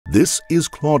This is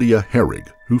Claudia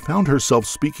Hoerig, who found herself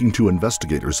speaking to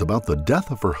investigators about the death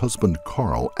of her husband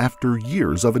Karl after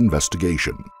years of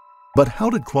investigation. But how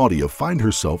did Claudia find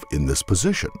herself in this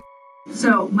position?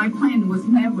 So my plan was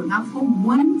never, not for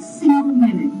one single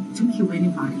minute, to kill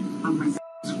anybody. I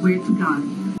swear to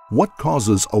God. What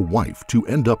causes a wife to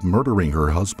end up murdering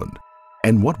her husband?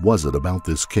 And what was it about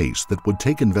this case that would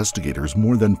take investigators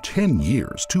more than 10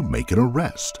 years to make an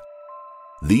arrest?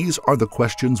 These are the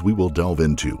questions we will delve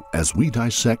into as we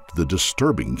dissect the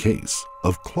disturbing case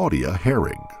of Claudia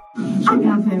Hoerig. I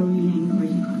got very angry.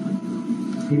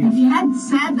 If he had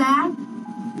said that,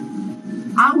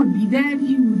 I would be dead,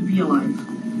 he would be alive.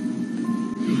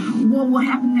 Well, what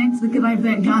happened next? Because I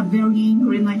got very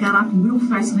angry and I got up real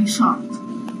fast and I shot.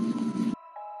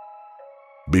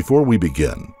 Before we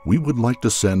begin, we would like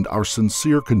to send our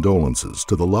sincere condolences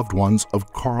to the loved ones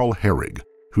of Karl Hoerig,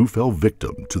 who fell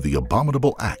victim to the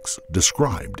abominable acts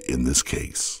described in this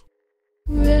case.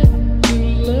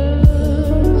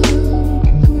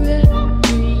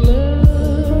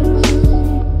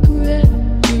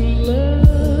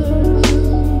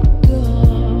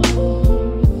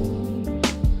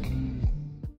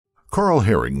 Karl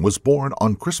Hoerig was born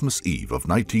on Christmas Eve of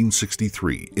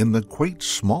 1963 in the quaint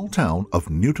small town of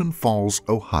Newton Falls,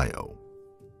 Ohio.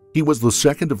 He was the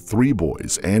second of 3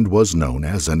 boys and was known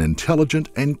as an intelligent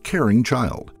and caring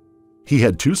child. He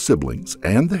had 2 siblings,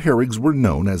 and the Hoerigs were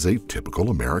known as a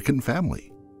typical American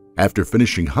family. After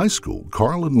finishing high school,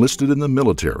 Karl enlisted in the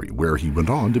military, where he went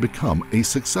on to become a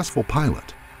successful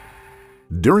pilot.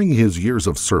 During his years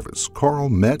of service, Karl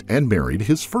met and married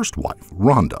his first wife,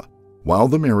 Rhonda. While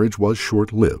the marriage was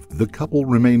short-lived, the couple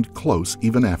remained close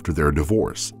even after their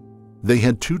divorce. They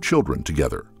had 2 children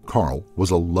together. Karl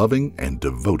was a loving and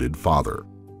devoted father.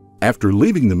 After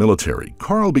leaving the military,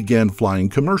 Karl began flying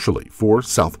commercially for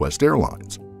Southwest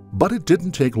Airlines. But it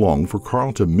didn't take long for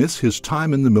Karl to miss his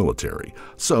time in the military,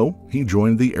 so he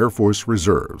joined the Air Force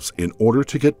Reserves in order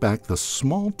to get back the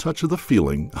small touch of the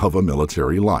feeling of a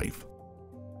military life.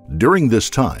 During this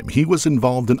time, he was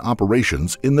involved in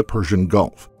operations in the Persian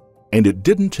Gulf, and it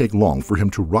didn't take long for him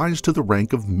to rise to the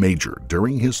rank of major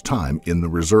during his time in the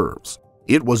reserves.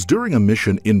 It was during a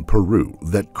mission in Peru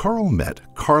that Karl met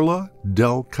Carla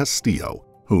del Castillo,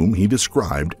 whom he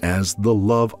described as the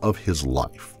love of his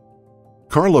life.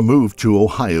 Carla moved to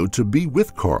Ohio to be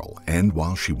with Karl, and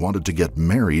while she wanted to get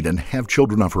married and have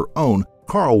children of her own,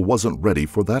 Karl wasn't ready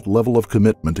for that level of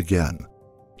commitment again.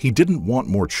 He didn't want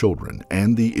more children,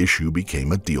 and the issue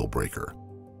became a deal breaker.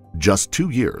 Just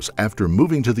 2 years after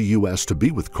moving to the U.S. to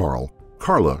be with Karl,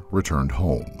 Carla returned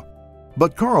home.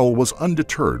 But Karl was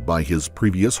undeterred by his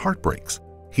previous heartbreaks.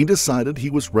 He decided he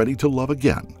was ready to love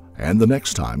again, and the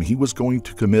next time he was going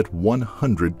to commit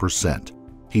 100%.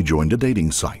 He joined a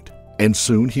dating site, and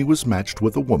soon he was matched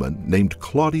with a woman named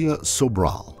Claudia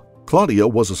Hoerig. Claudia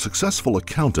was a successful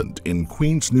accountant in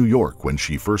Queens, New York when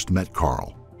she first met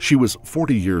Karl. She was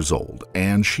 40 years old,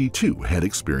 and she too had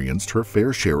experienced her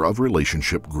fair share of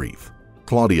relationship grief.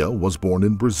 Claudia was born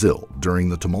in Brazil during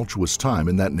the tumultuous time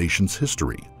in that nation's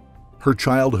history. Her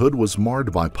childhood was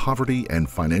marred by poverty and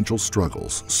financial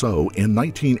struggles, so in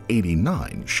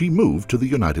 1989 she moved to the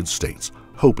United States,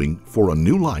 hoping for a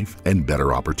new life and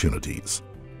better opportunities.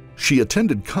 She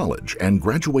attended college and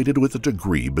graduated with a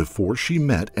degree before she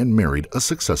met and married a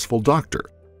successful doctor.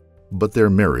 But their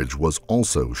marriage was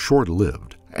also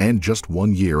short-lived, and just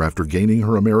 1 year after gaining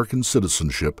her American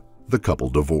citizenship, the couple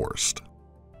divorced.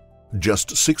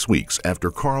 Just 6 weeks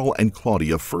after Karl and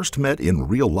Claudia first met in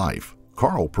real life,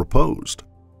 Karl proposed.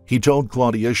 He told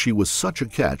Claudia she was such a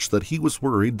catch that he was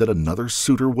worried that another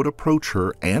suitor would approach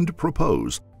her and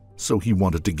propose, so he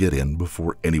wanted to get in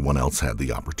before anyone else had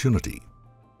the opportunity.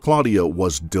 Claudia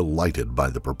was delighted by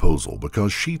the proposal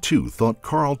because she too thought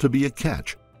Karl to be a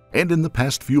catch, and in the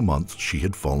past few months she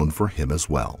had fallen for him as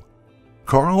well.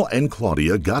 Karl and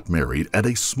Claudia got married at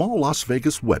a small Las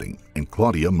Vegas wedding, and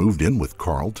Claudia moved in with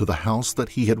Karl to the house that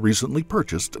he had recently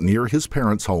purchased near his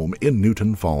parents' home in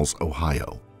Newton Falls,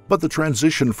 Ohio. But the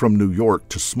transition from New York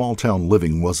to small-town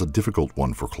living was a difficult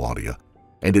one for Claudia,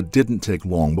 and it didn't take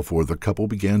long before the couple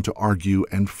began to argue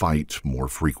and fight more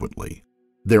frequently.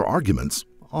 Their arguments,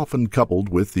 often coupled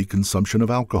with the consumption of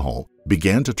alcohol,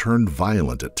 began to turn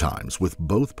violent at times, with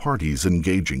both parties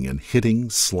engaging in hitting,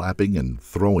 slapping, and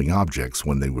throwing objects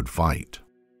when they would fight.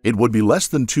 It would be less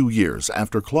than 2 years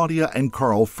after Claudia and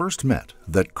Karl first met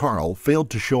that Karl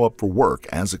failed to show up for work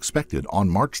as expected on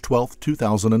March 12,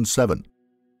 2007.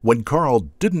 When Karl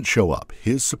didn't show up,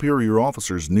 his superior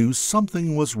officers knew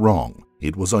something was wrong.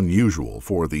 It was unusual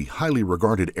for the highly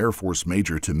regarded Air Force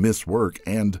major to miss work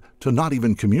and to not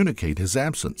even communicate his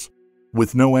absence.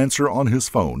 With no answer on his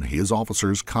phone, his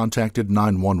officers contacted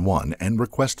 911 and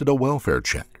requested a welfare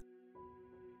check.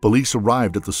 Police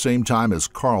arrived at the same time as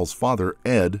Karl's father,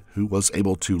 Ed, who was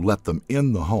able to let them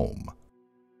in the home.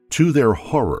 To their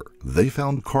horror, they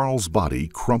found Karl's body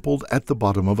crumpled at the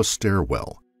bottom of a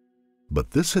stairwell.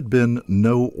 But this had been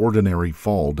no ordinary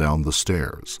fall down the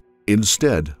stairs.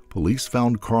 Instead, police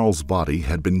found Karl's body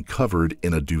had been covered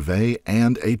in a duvet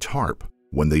and a tarp.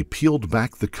 When they peeled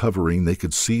back the covering, they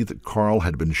could see that Karl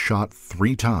had been shot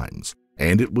 3 times,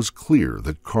 and it was clear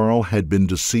that Karl had been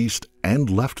deceased and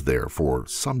left there for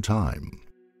some time.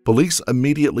 Police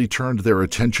immediately turned their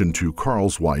attention to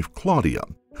Karl's wife, Claudia,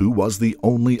 who was the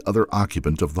only other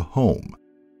occupant of the home.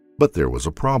 But there was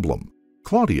a problem.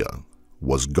 Claudia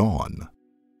was gone.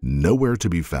 Nowhere to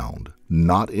be found,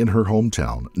 not in her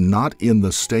hometown, not in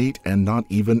the state, and not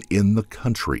even in the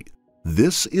country.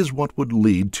 This is what would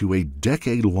lead to a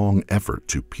decade-long effort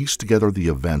to piece together the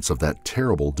events of that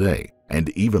terrible day, and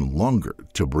even longer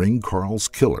to bring Karl's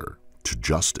killer to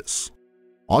justice.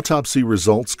 Autopsy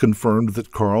results confirmed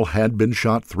that Karl had been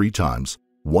shot 3 times,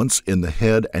 once in the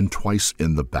head and twice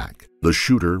in the back. The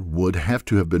shooter would have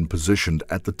to have been positioned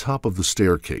at the top of the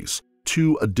staircase.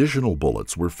 2 additional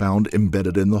bullets were found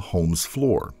embedded in the home's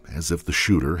floor, as if the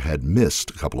shooter had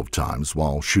missed a couple of times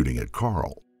while shooting at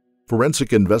Karl.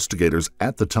 Forensic investigators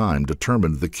at the time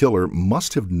determined the killer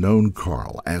must have known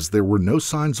Karl, as there were no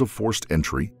signs of forced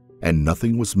entry and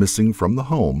nothing was missing from the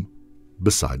home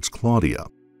besides Claudia.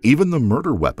 Even the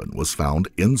murder weapon was found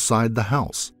inside the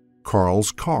house.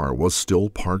 Karl's car was still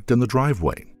parked in the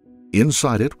driveway.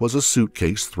 Inside it was a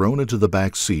suitcase thrown into the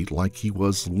back seat like he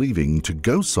was leaving to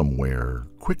go somewhere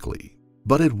quickly.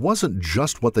 But it wasn't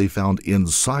just what they found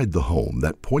inside the home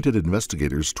that pointed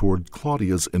investigators toward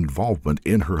Claudia's involvement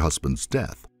in her husband's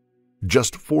death.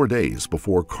 Just 4 days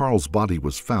before Karl's body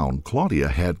was found, Claudia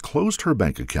had closed her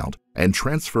bank account and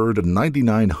transferred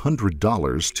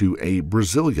 $9,900 to a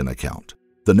Brazilian account.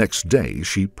 The next day,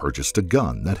 she purchased a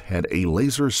gun that had a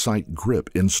laser sight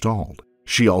grip installed.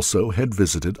 She also had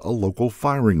visited a local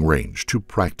firing range to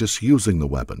practice using the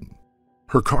weapon.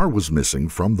 Her car was missing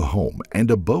from the home,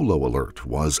 and a BOLO alert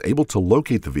was able to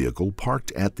locate the vehicle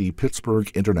parked at the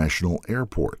Pittsburgh International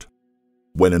Airport.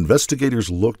 When investigators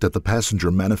looked at the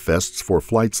passenger manifests for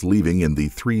flights leaving in the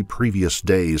 3 previous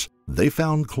days, they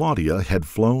found Claudia had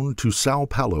flown to Sao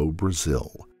Paulo,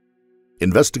 Brazil.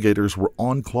 Investigators were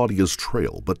on Claudia's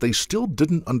trail, but they still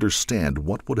didn't understand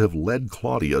what would have led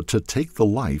Claudia to take the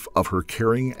life of her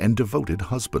caring and devoted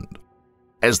husband.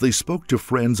 As they spoke to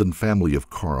friends and family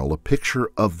of Karl, a picture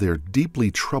of their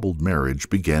deeply troubled marriage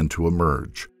began to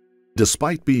emerge.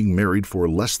 Despite being married for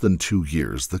less than 2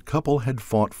 years, the couple had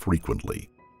fought frequently.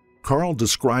 Karl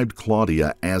described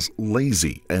Claudia as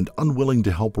lazy and unwilling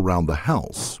to help around the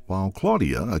house, while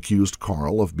Claudia accused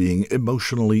Karl of being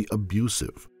emotionally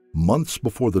abusive. Months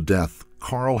before the death,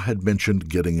 Karl had mentioned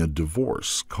getting a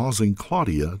divorce, causing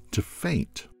Claudia to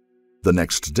faint. The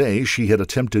next day, she had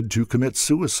attempted to commit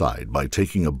suicide by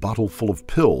taking a bottle full of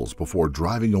pills before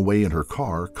driving away in her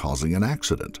car, causing an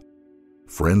accident.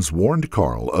 Friends warned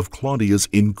Karl of Claudia's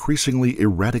increasingly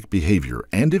erratic behavior,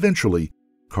 and eventually,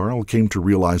 Karl came to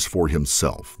realize for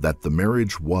himself that the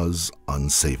marriage was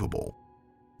unsavable.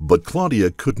 But Claudia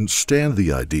couldn't stand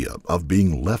the idea of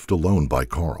being left alone by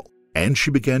Karl, and she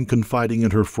began confiding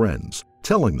in her friends,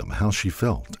 telling them how she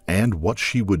felt and what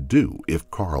she would do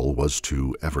if Karl was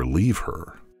to ever leave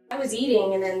her. I was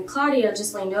eating, and then Claudia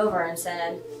just leaned over and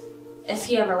said, if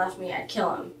he ever left me, I'd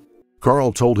kill him.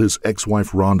 Karl told his ex-wife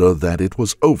Rhonda that it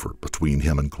was over between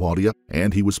him and Claudia,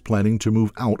 and he was planning to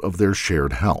move out of their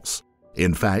shared house.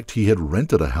 In fact, he had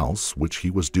rented a house which he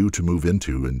was due to move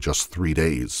into in just 3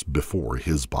 days before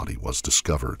his body was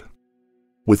discovered.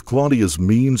 With Claudia's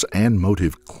means and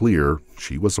motive clear,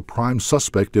 she was a prime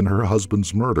suspect in her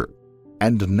husband's murder.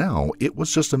 And now it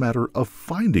was just a matter of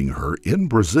finding her in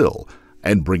Brazil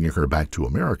and bringing her back to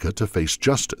America to face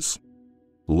justice.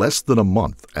 Less than a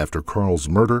month after Karl's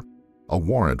murder, a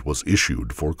warrant was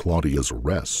issued for Claudia's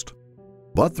arrest.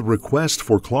 But the request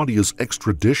for Claudia's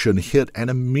extradition hit an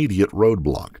immediate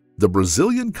roadblock. The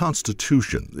Brazilian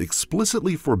Constitution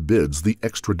explicitly forbids the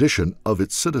extradition of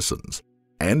its citizens.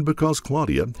 And because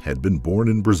Claudia had been born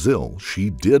in Brazil, she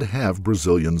did have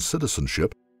Brazilian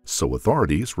citizenship, so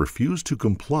authorities refused to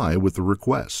comply with the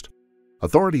request.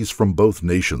 Authorities from both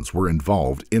nations were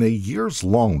involved in a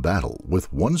years-long battle,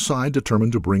 with one side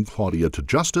determined to bring Claudia to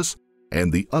justice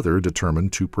and the other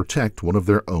determined to protect one of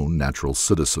their own natural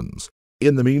citizens.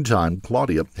 In the meantime,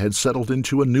 Claudia had settled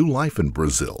into a new life in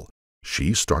Brazil.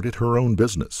 She started her own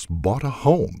business, bought a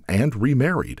home, and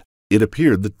remarried. It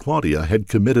appeared that Claudia had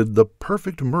committed the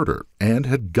perfect murder and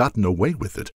had gotten away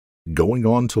with it, going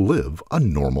on to live a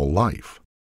normal life.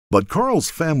 But Karl's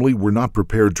family were not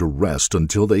prepared to rest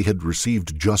until they had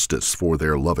received justice for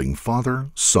their loving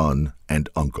father, son, and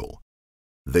uncle.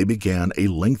 They began a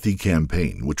lengthy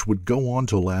campaign which would go on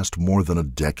to last more than a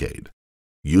decade.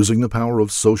 Using the power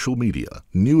of social media,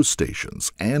 news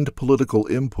stations, and political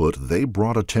input, they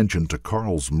brought attention to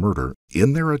Karl's murder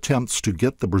in their attempts to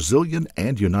get the Brazilian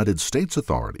and United States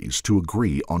authorities to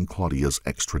agree on Claudia's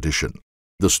extradition.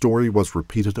 The story was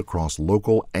repeated across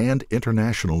local and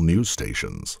international news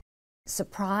stations.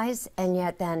 Surprised and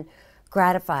yet then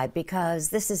gratified, because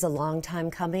this is a long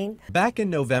time coming. Back in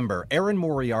November, Erin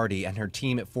Moriarty and her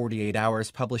team at 48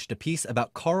 Hours published a piece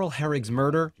about Karl Hoerig's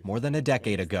murder more than a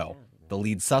decade ago. The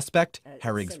lead suspect,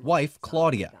 Hoerig's wife,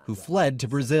 Claudia, who fled to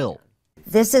Brazil.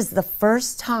 This is the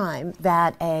first time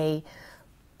that a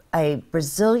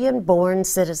Brazilian-born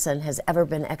citizen has ever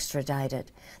been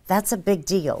extradited. That's a big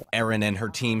deal. Erin and her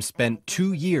team spent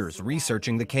 2 years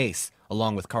researching the case.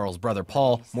 Along with Karl's brother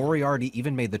Paul, Moriarty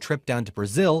even made the trip down to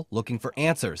Brazil looking for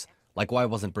answers, like why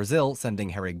wasn't Brazil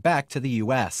sending Hoerig back to the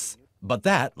U.S.? But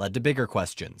that led to bigger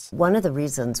questions. One of the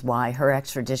reasons why her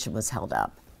extradition was held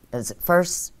up is,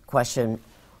 first question,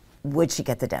 would she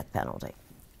get the death penalty?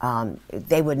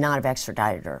 They would not have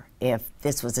extradited her if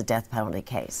this was a death penalty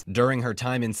case. During her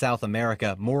time in South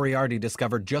America, Moriarty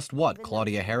discovered just what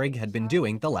Claudia Hoerig had been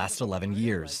doing the last 11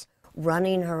 years.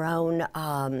 Running her own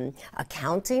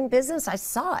accounting business. I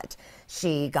saw it.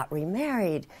 She got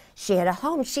remarried. She had a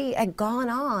home. She had gone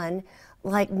on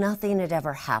like nothing had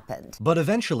ever happened. But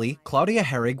eventually, Claudia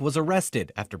Hoerig was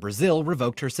arrested after Brazil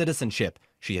revoked her citizenship.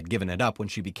 She had given it up when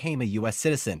she became a U.S.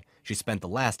 citizen. She spent the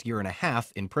last year and a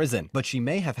half in prison, but she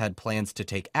may have had plans to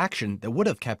take action that would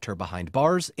have kept her behind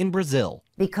bars in Brazil.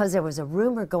 Because there was a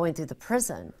rumor going through the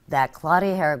prison that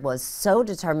Claudia Hoerig was so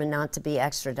determined not to be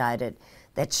extradited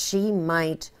that she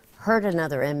might hurt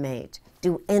another inmate,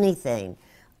 do anything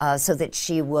so that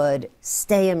she would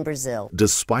stay in Brazil.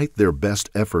 Despite their best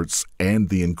efforts and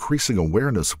the increasing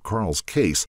awareness of Karl's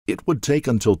case, it would take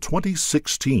until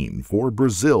 2016 for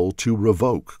Brazil to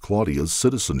revoke Claudia's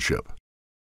citizenship.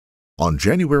 On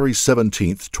January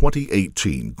 17,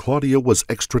 2018, Claudia was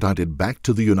extradited back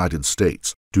to the United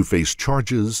States to face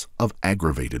charges of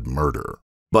aggravated murder.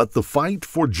 But the fight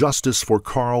for justice for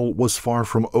Karl was far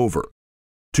from over.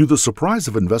 To the surprise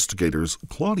of investigators,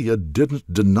 Claudia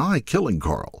didn't deny killing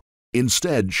Karl.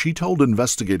 Instead, she told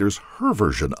investigators her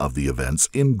version of the events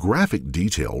in graphic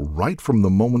detail right from the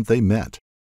moment they met.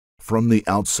 From the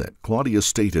outset, Claudia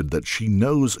stated that she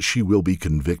knows she will be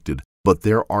convicted, but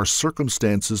there are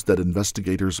circumstances that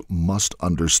investigators must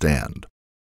understand.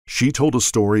 She told a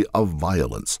story of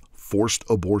violence, forced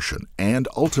abortion, and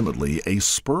ultimately a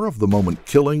spur-of-the-moment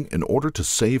killing in order to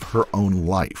save her own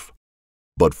life.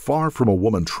 But far from a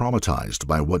woman traumatized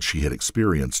by what she had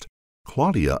experienced,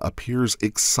 Claudia appears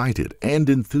excited and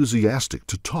enthusiastic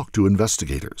to talk to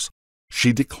investigators.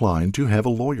 She declined to have a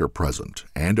lawyer present,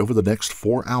 and over the next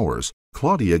 4 hours,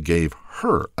 Claudia gave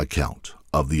her account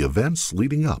of the events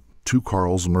leading up to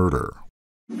Karl's murder.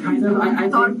 I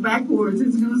start backwards.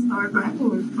 It's going to start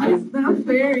backwards. It's not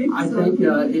fair. I think,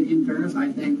 in fairness,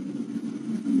 I think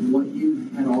what you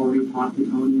had already talked to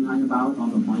Tony and I about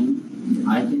on the plane,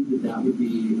 I think that would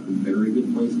be a very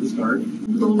good place to start.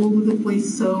 All over the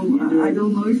place, so I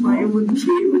don't know if I would be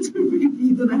able to.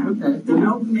 You're going to have to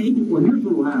help me. Well, here's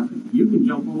what will happen. You can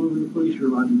jump all over the place. You're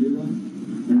allowed to do that.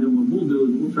 And then what we'll do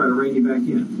is we'll try to rein you back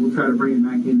in. We'll try to bring you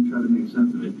back in and try to make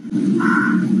sense of it.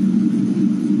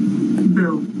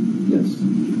 Bill. Yes.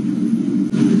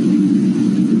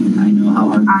 I know how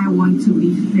hard. I want to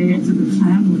be fair to the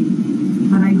family,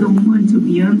 but I don't want to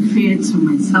be unfair to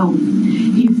myself.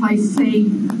 If I say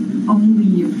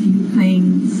only a few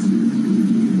things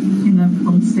and I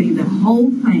don't say the whole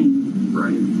thing,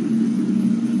 Right.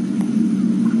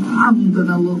 I'm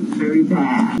gonna look very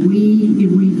bad. We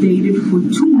dated for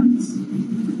 2 months.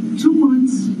 2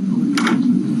 months.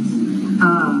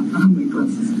 My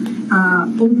glasses.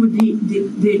 Over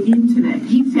the internet.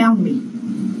 He found me.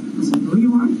 I was in New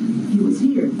York. He was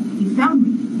here. He found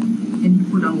me. And he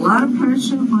put a lot of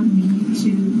pressure on me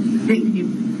to date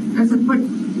him. I said, but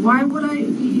why would I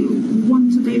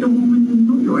want to date a woman in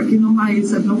New York? You know, I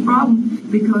said, no problem,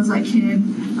 because I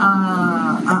can,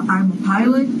 I'm a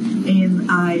pilot, and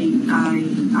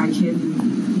I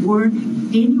can work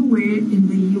anywhere in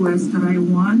the U.S. that I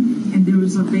want, and there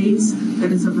is a base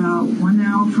that is about 1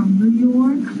 hour from New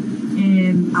York,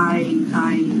 and I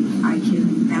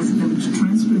can ask them to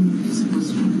transfer me to the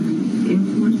Air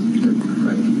Force.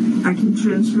 I can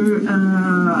transfer,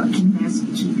 can ask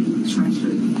to be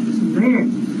transferred to there,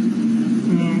 and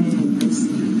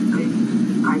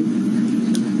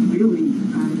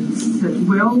said,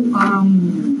 well, I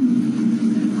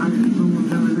don't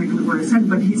remember exactly what I said,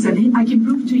 but he said, I can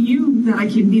prove to you that I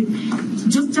can be,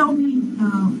 just tell me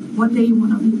what day you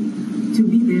want to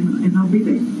be there, and I'll be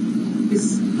there.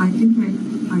 I think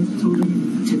I told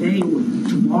him today or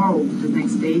tomorrow, the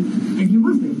next day, and he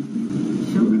was there.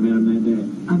 So we met him that day?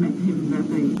 I met him that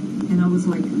day, and I was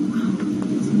like, wow,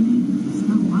 it's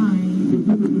not lying.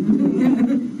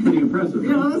 Pretty impressive.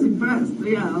 Yeah, I was impressed.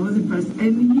 Yeah, I was impressed.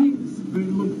 And he was a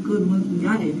very good-looking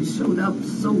guy, and he showed up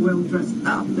so well dressed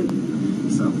up,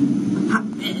 and some hot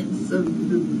pants,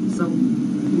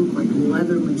 some looked like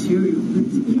leather material.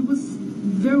 He was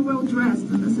very well dressed,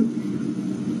 and I said,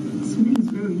 this man is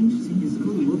very interesting. He's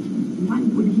good-looking. Why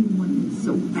would he want it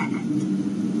so bad?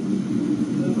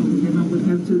 And I would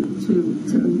have to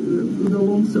tell you the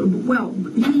long story. Well,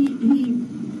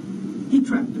 he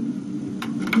trapped him.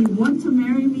 He wanted to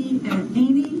marry me at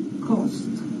any cost.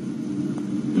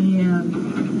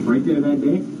 And right there that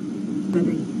day? That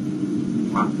day.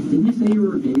 Wow. Didn't you say you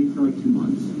were dating for like 2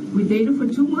 months? We dated for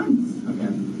 2 months.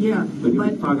 Okay. Yeah. But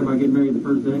you talk about getting married the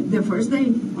first day? The first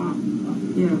day. Wow.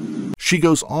 Yeah. She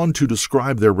goes on to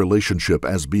describe their relationship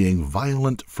as being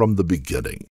violent from the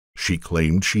beginning. She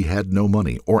claimed she had no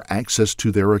money or access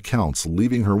to their accounts,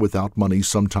 leaving her without money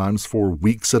sometimes for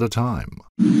weeks at a time.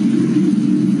 He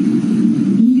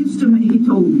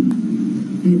told me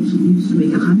that he used to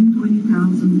make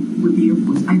 $120,000 with the Air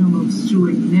Force. I don't know if it's true.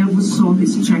 I never saw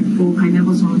his checkbook. I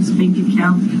never saw his bank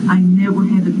account. I never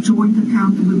had a joint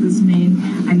account with this man.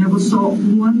 I never saw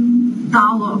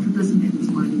 $1 of this man's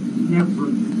money.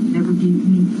 Never gave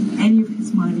me any of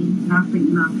his money.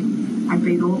 Nothing. I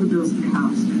paid all the bills in the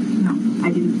house. No,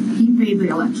 I didn't. He paid the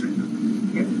electric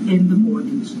and the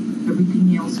mortgage.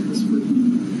 Everything else was with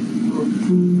me.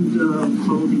 Food,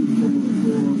 clothing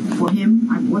for him.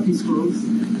 I bought his clothes.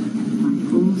 My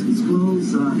clothes, his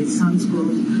clothes, his son's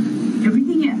clothes.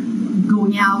 Everything else.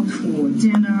 Going out for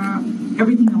dinner.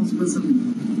 Everything else was me.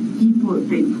 He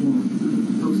paid for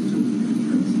those two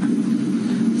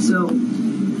things. So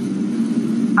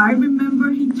I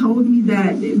remember he told me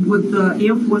that with the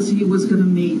Air Force he was going to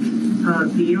make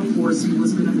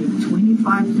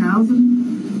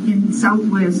 $25,000 in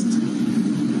Southwest,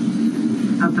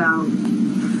 about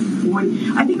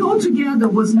 40. I think altogether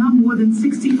was not more than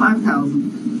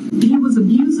 65,000. He was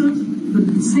abusive, but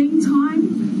at the same time,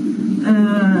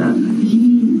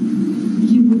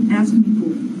 he would ask me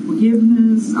for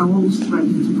forgiveness. I always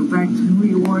threatened to go back to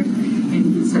New York, and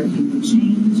he said he would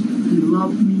change. He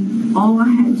loved me. All I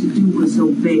had to do was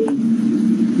obey.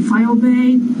 If I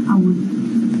obeyed, I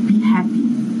would be happy.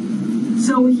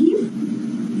 So he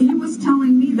was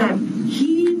telling me that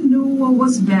he knew what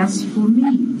was best for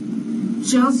me.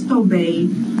 Just obey.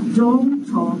 Don't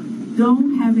talk.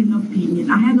 Don't have an opinion.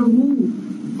 I had a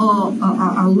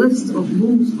list of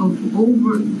rules of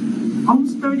over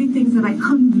almost 30 things that I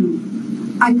couldn't do.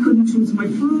 I couldn't choose my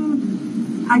food.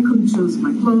 I couldn't choose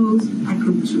my clothes. I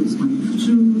couldn't choose my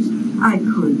shoes. I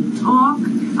couldn't talk.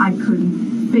 I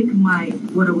couldn't pick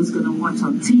what I was going to watch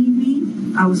on TV.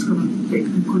 I couldn't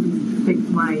pick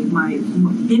my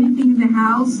anything in the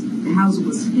house. The house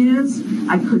was his.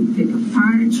 I couldn't pick a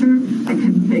furniture. I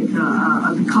couldn't pick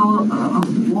the color of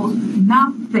the walls.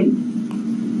 Nothing.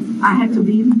 I had to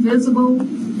be invisible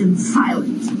and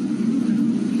silent.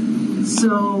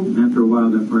 So after a while,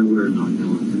 that probably wears on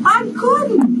you. I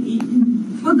couldn't.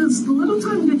 For this little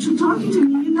time that you're talking to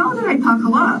me, you know that I talk a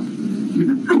lot.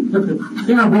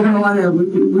 Yeah,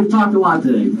 we've talked a lot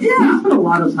today. Yeah. We spent a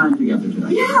lot of time together today.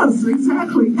 Yes,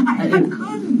 exactly. I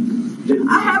couldn't.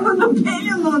 I have an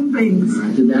opinion on things.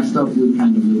 Right. Did that stuff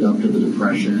kind of lead up to the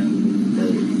depression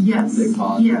that they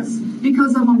caused? Yes.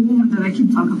 Because I'm a woman that I can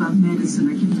talk about medicine,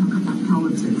 I can talk about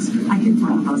politics, I can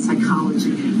talk about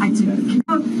psychology, I can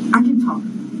talk to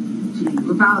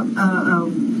you about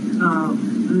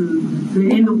the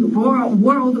end of the world,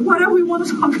 whatever we want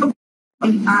to talk about.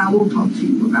 I will talk to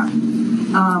you about it.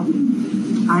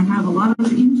 I have a lot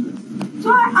of interest.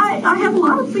 So I have a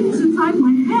lot of things inside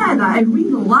my head. I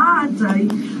read a lot.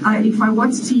 If I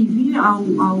watch TV,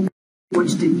 I'll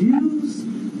watch the news.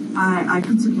 I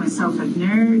consider myself a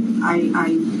nerd. I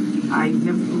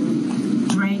never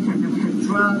drank. I never had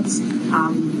drugs.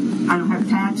 I don't have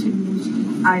tattoos.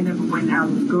 I never went out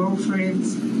with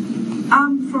girlfriends.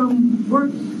 I'm from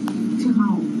work to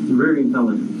home. You're very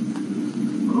intelligent.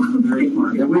 Very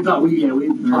smart. Yeah, we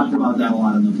talked about that a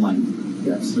lot in the plane.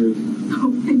 Yes.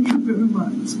 Oh, thank you very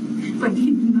much. But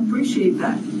he didn't appreciate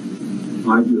that.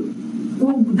 I do.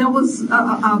 Well, that was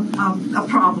a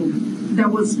problem.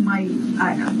 That was my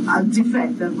a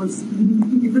defect. That was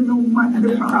even though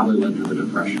the problem probably led to the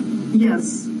depression.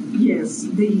 Yes, Yes,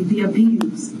 the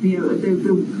abuse,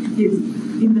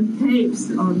 in the tapes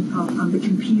on the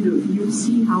computer, you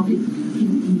see how he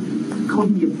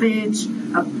called me a bitch,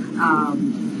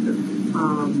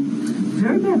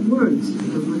 very bad words,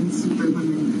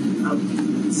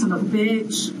 son of a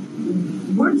bitch,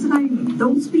 words that I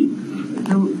don't speak.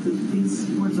 These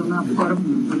words are not part of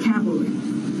my vocabulary.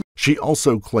 She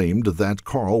also claimed that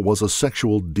Karl was a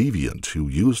sexual deviant who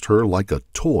used her like a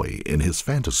toy in his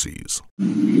fantasies.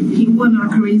 He went on a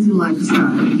crazy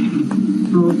lifestyle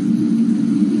of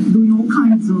doing all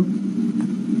kinds of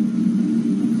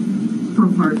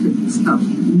perverted stuff,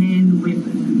 men,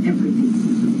 women, everything.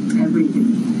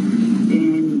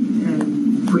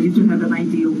 And for you to have an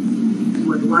idea of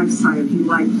what lifestyle he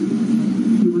liked,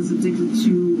 he was addicted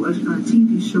to a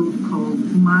TV show called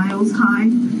Miles High.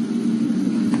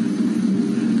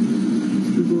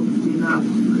 Up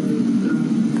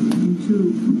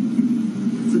YouTube.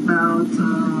 It's about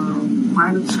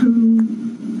pilot school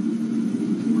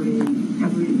where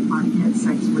everybody had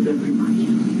sex with everybody.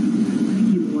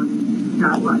 He wanted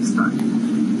that lifestyle.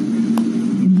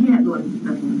 And he had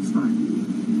that lifestyle.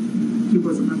 He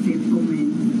wasn't a faithful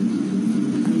man.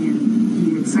 And he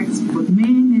had sex with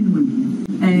men and women.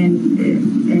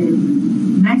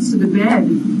 And next to the bed,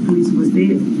 police was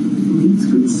there. Police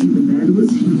could see the bed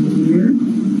was here.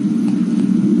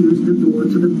 Here's the door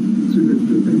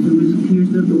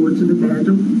to the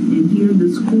bedroom, and here in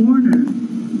this corner,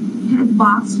 he had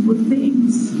boxes with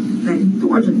things that he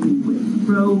tortured me with,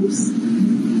 ropes,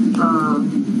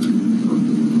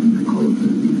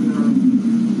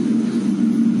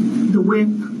 the whip,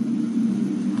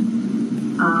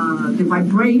 the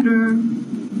vibrator,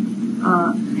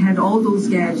 had all those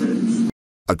gadgets.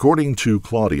 According to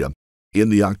Claudia, in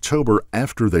the October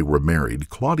after they were married,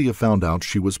 Claudia found out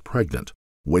she was pregnant.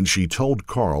 When she told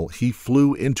Karl, he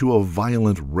flew into a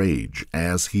violent rage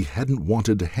as he hadn't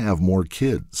wanted to have more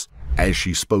kids. As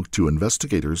she spoke to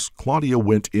investigators, Claudia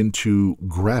went into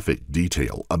graphic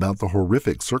detail about the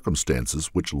horrific circumstances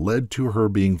which led to her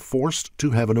being forced to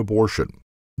have an abortion.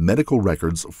 Medical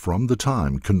records from the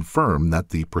time confirm that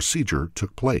the procedure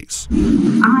took place.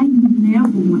 I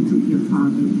never want to be a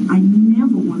father. I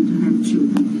never want to have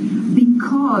children.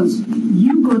 Because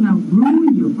you're going to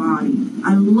ruin your body.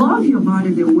 I love your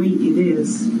body the way it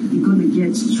is. You're going to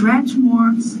get stretch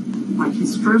marks, like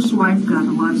his first wife got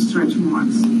a lot of stretch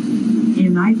marks.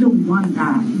 And I don't want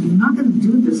that. You're not going to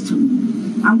do this to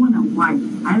me. I want a wife.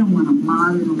 I don't want a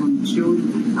mother, I don't want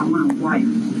children. I want a wife.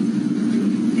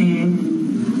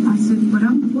 And I said, but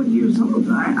I'm 40 years old.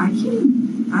 I can't.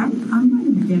 I'm not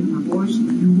going to get an abortion.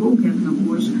 You will get an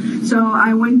abortion. So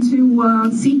I went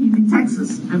to see him in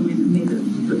Texas. I made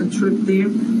a trip there.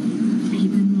 He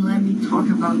didn't let me talk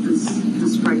about this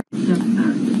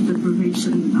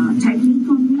deprivation technique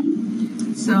on me.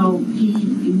 So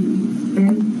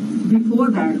and before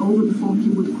that, over the phone, he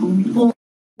would call me all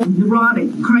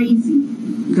neurotic, crazy.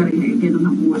 You gotta get an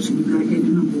abortion. You gotta get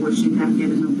an abortion. You gotta get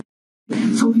an abortion.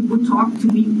 So he would talk to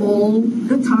me all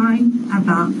the time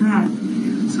about that.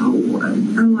 So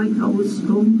I was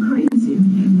going crazy.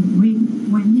 And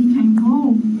when he came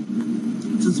home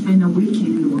to spend a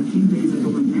weekend or a few days, I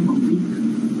don't remember, a week,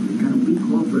 got a week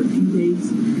off for a few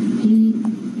days, he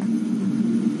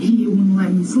wouldn't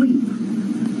let me sleep.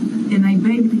 And I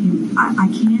begged him, I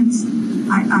can't,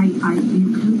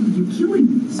 you're killing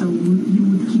me. So he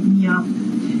would keep me up,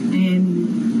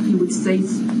 and he would stay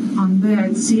on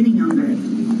bed, sitting on bed.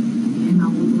 And I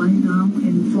would lay down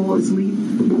and fall asleep.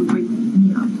 He would wake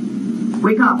me up.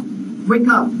 Wake up, wake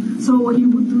up. So he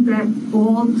would do that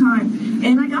all the time.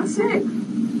 And I got sick.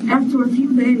 After a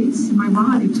few days, my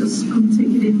body just couldn't take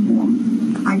it anymore.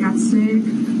 I got sick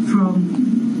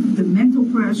from the mental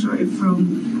pressure,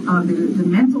 from the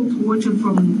mental torture,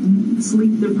 from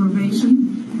sleep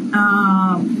deprivation.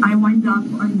 I wound up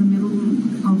in the middle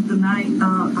of the night.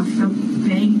 I felt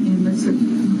pain, and I said,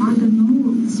 I don't know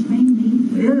what this pain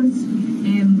is.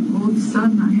 And all of a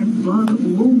sudden, I had blood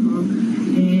all over.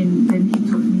 And then he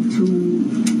took me to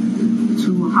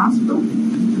a hospital.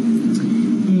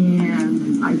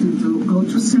 And I did the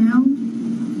ultrasound.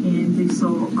 And they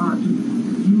saw,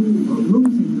 you are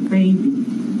losing the baby.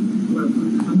 Well,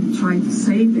 I'm trying to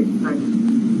save it, but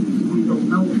we don't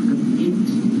know if we're going to be able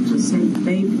to save the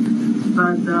baby.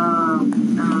 But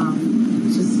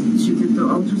she did the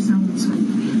ultrasound and said,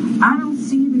 I don't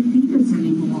see the fetus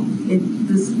anymore.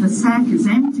 The sac is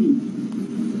empty.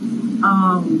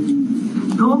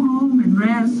 Go home and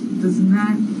rest. Does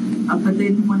not. But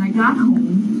then when I got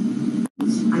home,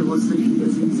 I was the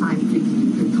fetus inside the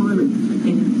toilet,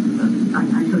 and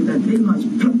I heard that big noise.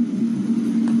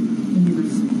 And I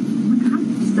said, what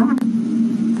is that?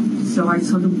 So I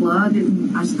saw the blood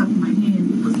and I stuck my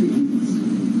hand. It was the fetus.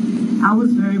 I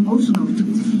was very emotional. I took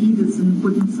the fetus and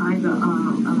put inside a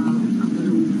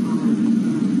little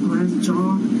glass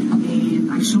jar, and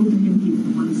I showed him. He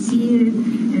didn't want to see it,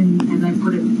 and I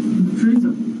put it in the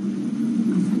freezer.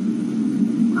 I said,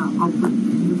 I'll put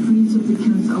it in the freezer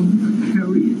because I want to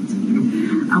bury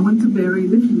it. I want to bury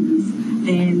the fetus,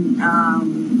 and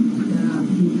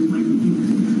he went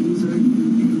into the freezer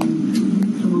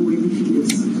and threw away the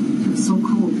fetus. It was so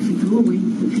cold. He threw away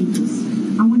the fetus.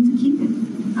 I went to keep it.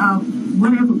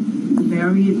 Whatever,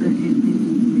 bury it in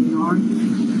the yard.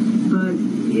 But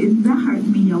that hurt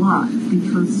me a lot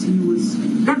because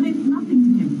that meant nothing to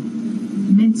him.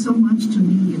 It meant so much to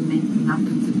me, it meant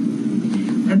nothing to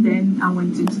me. And then I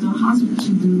went into the hospital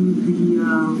to do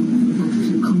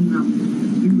to clean up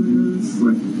the uterus.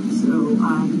 So I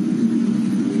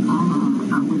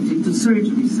went into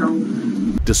surgery.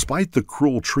 Despite the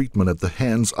cruel treatment at the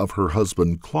hands of her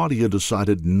husband, Claudia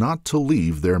decided not to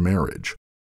leave their marriage.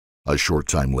 A short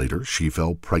time later, she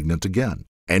fell pregnant again,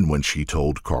 and when she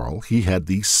told Karl, he had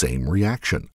the same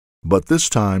reaction. But this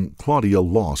time, Claudia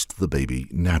lost the baby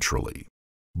naturally.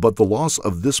 But the loss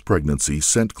of this pregnancy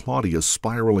sent Claudia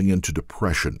spiraling into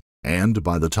depression, and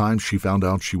by the time she found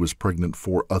out she was pregnant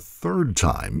for a third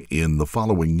time in the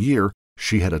following year,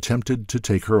 she had attempted to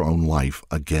take her own life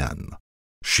again.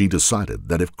 She decided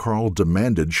that if Karl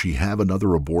demanded she have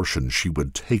another abortion, she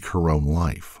would take her own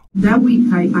life. That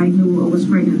week, I knew I was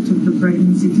pregnant. Took the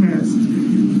pregnancy test.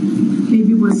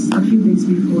 Maybe it was a few days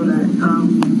before that.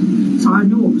 So I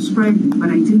knew I was pregnant,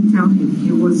 but I didn't tell him.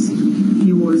 He was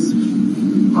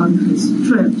on his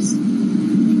trips.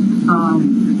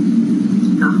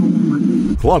 Got home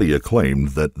Monday. Claudia claimed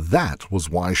that was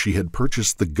why she had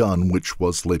purchased the gun which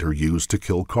was later used to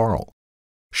kill Karl.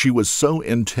 She was so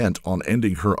intent on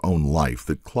ending her own life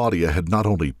that Claudia had not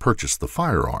only purchased the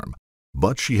firearm,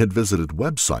 but she had visited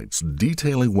websites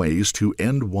detailing ways to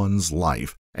end one's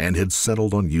life and had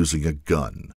settled on using a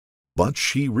gun. But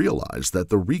she realized that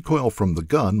the recoil from the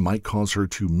gun might cause her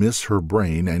to miss her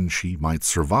brain and she might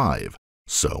survive.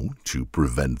 So, to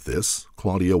prevent this,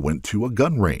 Claudia went to a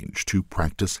gun range to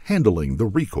practice handling the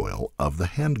recoil of the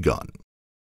handgun.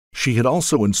 She had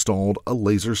also installed a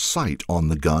laser sight on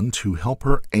the gun to help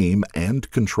her aim and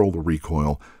control the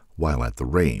recoil while at the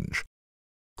range.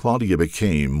 Claudia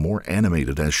became more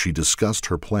animated as she discussed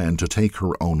her plan to take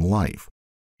her own life.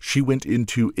 She went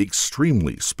into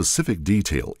extremely specific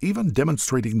detail, even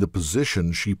demonstrating the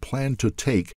position she planned to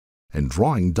take and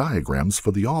drawing diagrams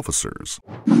for the officers.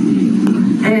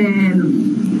 And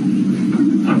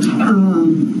so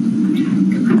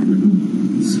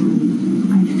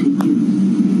I figured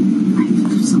I had to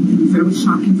do something very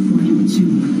shocking for him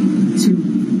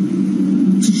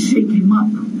to shake him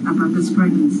up about this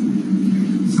pregnancy.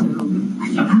 So I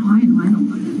thought, I know.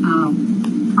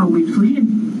 I'll wait for him.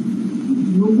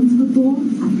 He opens the door, I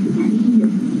put that here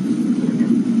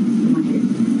in my head.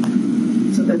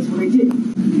 So that's what I did.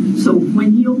 So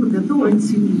when he opened the door and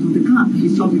see me with the gun, he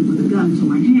saw me with the gun to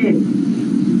my head,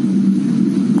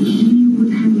 he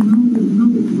would have no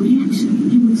reaction.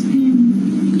 He would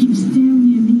keep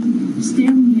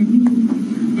staring at me,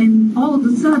 and all of a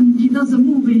sudden he doesn't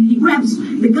move and he grabs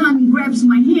the gun, grabs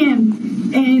my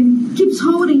hand, and keeps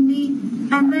holding me,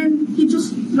 and then he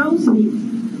just throws me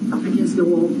against the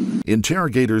wall.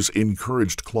 Interrogators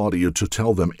encouraged Claudia to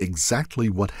tell them exactly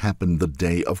what happened the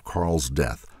day of Karl's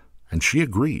death, and she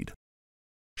agreed.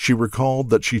 She recalled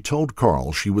that she told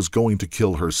Karl she was going to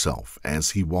kill herself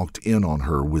as he walked in on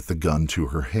her with the gun to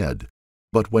her head.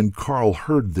 But when Karl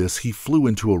heard this, he flew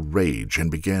into a rage and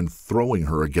began throwing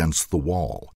her against the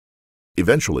wall.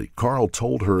 Eventually, Karl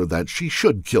told her that she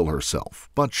should kill herself,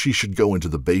 but she should go into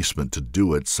the basement to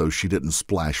do it so she didn't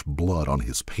splash blood on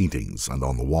his paintings and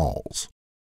on the walls.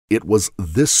 It was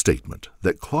this statement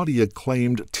that Claudia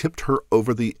claimed tipped her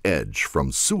over the edge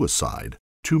from suicide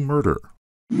to murder.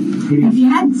 If he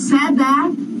hadn't said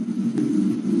that,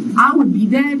 I would be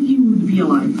dead, he would be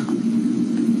alive.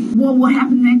 Well, what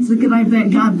happened next is that I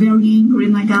got very angry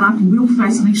and I got up real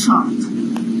fast and I shot.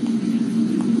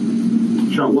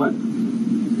 Shot what?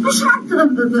 I shot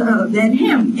at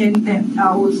him, and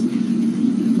I was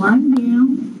lying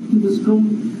down. He was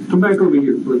going. Come back over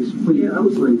here, please. Yeah, I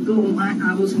was lying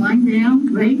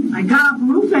down, right? I got up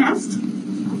real fast,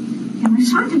 and I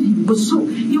shot at him.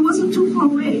 He wasn't too far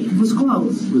away. It was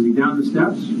close. Was he down the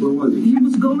steps? Where was he? He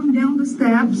was going down the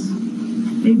steps.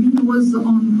 Maybe he was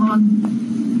on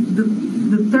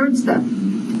the third step,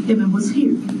 and it was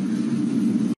here.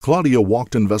 Claudia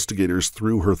walked investigators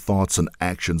through her thoughts and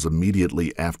actions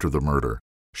immediately after the murder.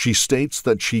 She states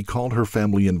that she called her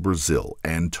family in Brazil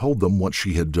and told them what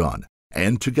she had done,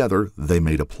 and together they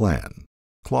made a plan.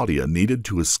 Claudia needed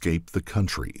to escape the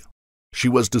country. She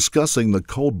was discussing the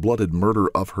cold-blooded murder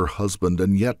of her husband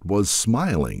and yet was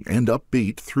smiling and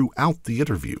upbeat throughout the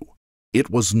interview. It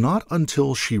was not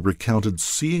until she recounted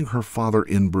seeing her father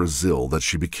in Brazil that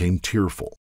she became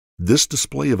tearful. This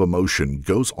display of emotion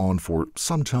goes on for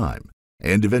some time,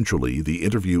 and eventually the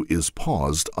interview is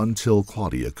paused until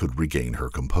Claudia could regain her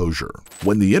composure.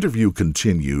 When the interview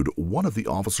continued, one of the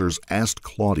officers asked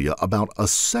Claudia about a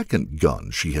second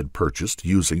gun she had purchased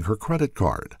using her credit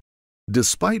card.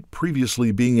 Despite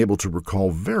previously being able to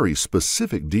recall very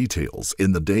specific details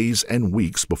in the days and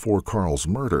weeks before Karl's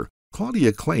murder,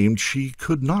 Claudia claimed she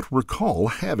could not recall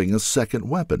having a second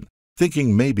weapon,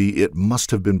 thinking maybe it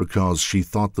must have been because she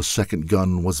thought the second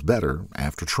gun was better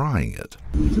after trying it.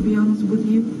 To be honest with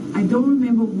you, I don't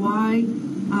remember why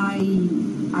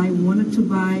I wanted to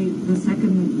buy the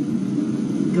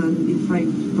second gun if I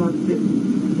thought that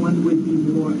one would be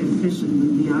more efficient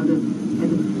than the other.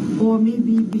 Or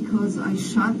maybe because I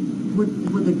shot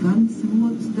with a gun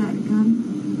similar to that gun,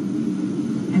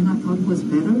 and I thought it was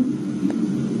better.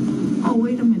 Oh,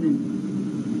 wait a minute.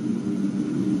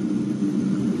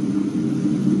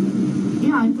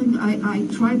 Yeah, I think I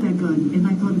tried that gun, and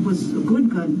I thought it was a good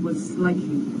gun. It was like,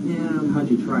 How'd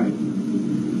you try it?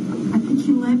 I think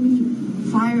he let me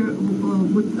fire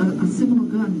with a similar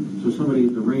gun. So somebody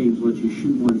at the range let you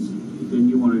shoot once, then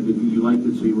you liked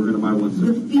it, so you were going to buy one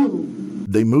The second. feel.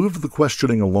 They moved the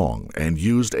questioning along and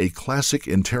used a classic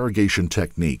interrogation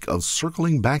technique of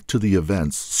circling back to the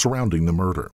events surrounding the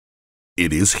murder.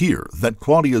 It is here that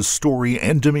Claudia's story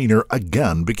and demeanor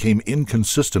again became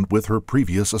inconsistent with her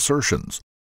previous assertions.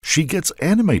 She gets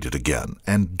animated again,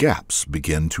 and gaps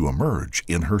begin to emerge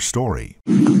in her story.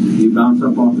 He bounced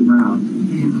up off the ground.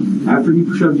 Yeah. After he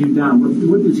shoved you down,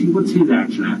 what's his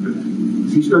action after that?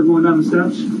 Does he start going down the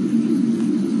steps?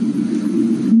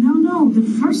 No, the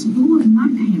first bullet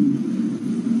knocked him.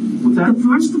 What's that? The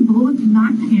first bullet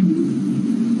knocked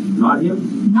him. Not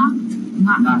him?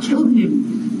 Not killed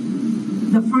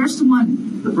him. The first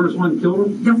one. The first one killed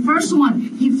him? The first one.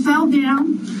 He fell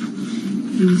down.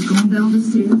 He was going down the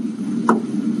stairs.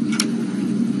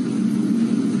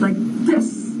 Like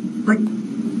this. Like,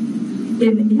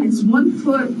 in his one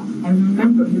foot, I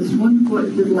remember his one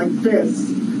foot did like this.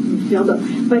 He fell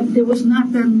down. But there was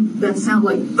not that sound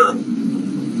like,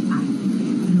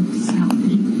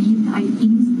 He died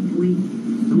instantly.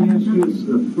 Let me ask you this.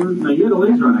 Now, you had a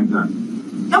laser on that gun.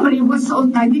 No, but it was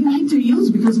so, I didn't need to use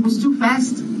because it was too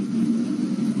fast.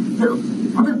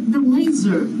 The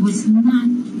laser was not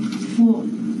for,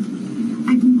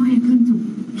 I didn't buy a gun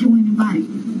to kill anybody.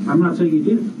 I'm not saying you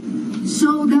did.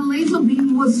 So the laser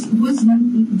beam was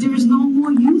there was no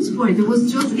more use for it. It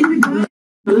was just in the gun.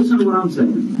 But listen to what I'm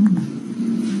saying.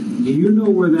 Do you know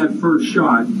where that first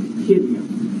shot hit him?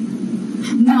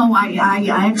 No, I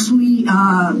actually,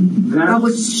 I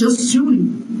was just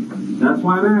shooting. That's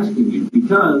why I'm asking you,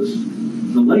 because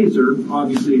the laser,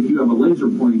 obviously, if you have a laser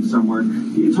pointing somewhere,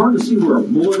 it's hard to see where a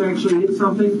bullet actually hit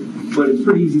something, but it's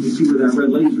pretty easy to see where that red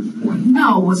laser's pointing.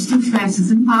 No, it was too fast. It's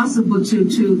impossible to.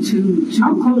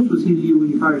 How close was he to you when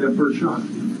you fired that first shot?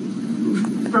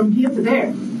 From here to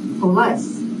there, or less.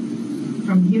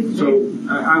 From here to there.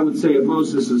 So I would say at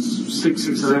most this is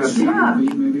 6.5 feet, Yeah.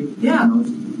 maybe? Yeah.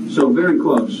 So very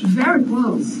close. Very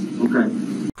close. Okay.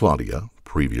 Claudia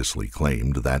previously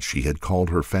claimed that she had called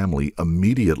her family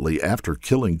immediately after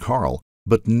killing Karl,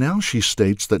 but now she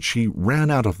states that she ran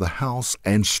out of the house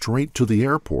and straight to the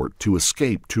airport to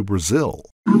escape to Brazil.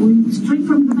 I went straight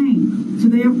from the plane to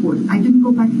the airport. I didn't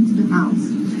go back into the house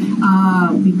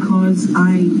because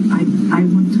I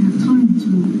want to have time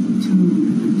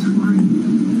to write.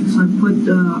 So I put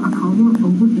a cover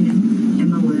over him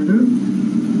and a letter.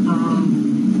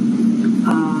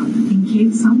 In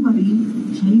case somebody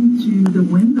came to the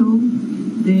window,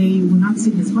 they would not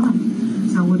see his body.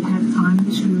 So I would have time to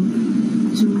take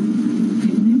him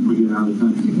in. Get out of the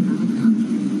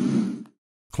country.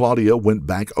 Claudia went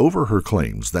back over her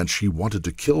claims that she wanted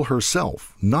to kill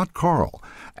herself, not Karl,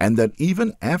 and that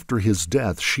even after his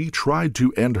death she tried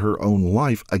to end her own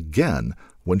life again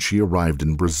when she arrived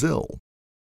in Brazil.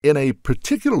 In a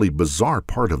particularly bizarre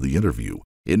part of the interview,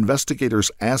 investigators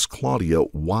asked Claudia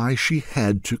why she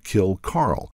had to kill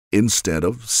Karl instead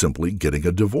of simply getting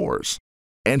a divorce.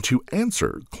 And to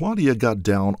answer, Claudia got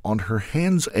down on her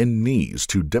hands and knees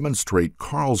to demonstrate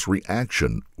Karl's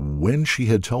reaction when she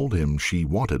had told him she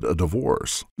wanted a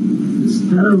divorce.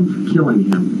 Instead of killing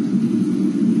him,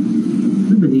 it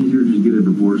would have been easier to just get a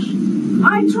divorce.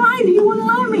 I tried. He wouldn't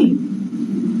let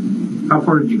me. How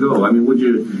far did you go? I mean, did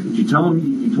you tell him,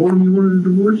 you told him you wanted a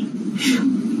divorce?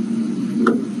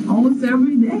 Almost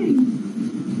every day.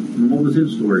 what was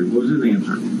his story? What was his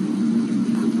answer?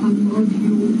 I love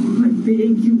you. I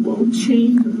beg you, won't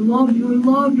change. I love you. I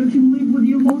love you. I can live with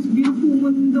you, most beautiful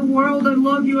woman in the world. I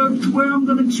love you. I swear I'm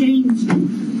gonna change.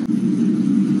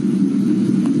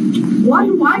 Why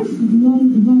wife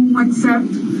won't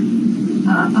accept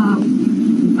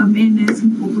a man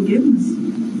asking for forgiveness?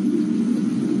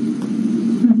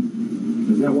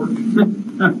 Does that work?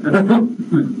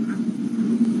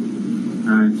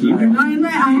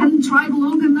 I hadn't tried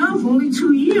long enough, only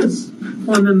 2 years.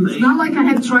 Well, then It's not like I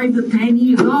had tried the 10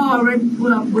 years. Oh, I already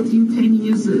put up with you 10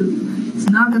 years. It's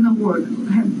not going to work.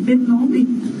 I have been only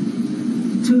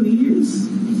 2 years.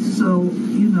 So,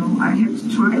 I have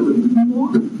to try a little bit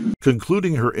more.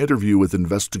 Concluding her interview with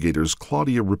investigators,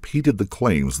 Claudia repeated the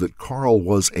claims that Karl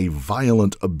was a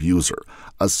violent abuser,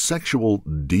 a sexual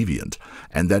deviant,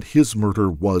 and that his murder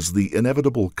was the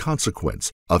inevitable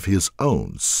consequence of his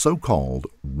own so-called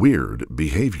weird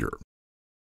behavior.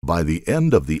 By the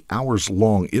end of the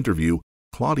hours-long interview,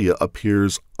 Claudia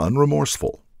appears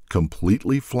unremorseful,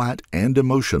 completely flat and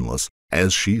emotionless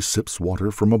as she sips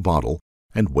water from a bottle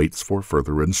and waits for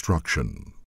further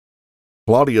instruction.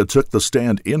 Claudia took the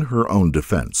stand in her own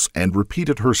defense and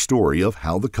repeated her story of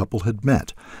how the couple had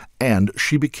met, and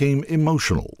she became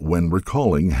emotional when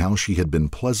recalling how she had been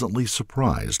pleasantly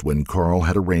surprised when Karl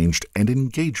had arranged an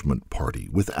engagement party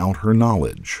without her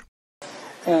knowledge.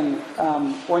 And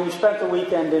when you spent the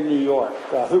weekend in New York,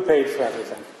 who paid for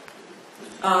everything?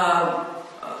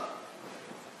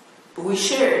 We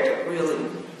shared, really.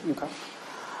 Okay.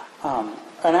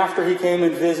 And after he came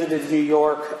and visited New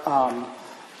York,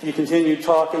 you continued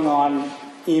talking on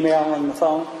email and the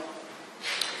phone?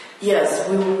 Yes,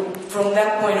 from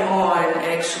that point on,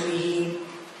 actually, he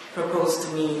proposed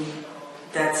to me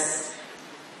that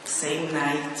same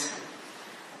night.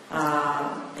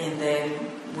 And then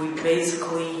we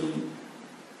basically,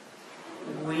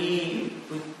 we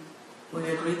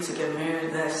agreed to get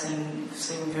married that same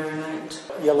very night.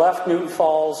 You left Newton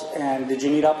Falls, and did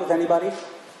you meet up with anybody?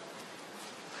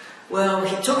 Well,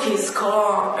 he took his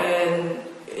car and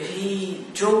he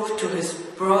drove to his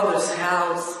brother's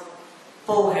house,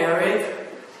 Paul Hoerig.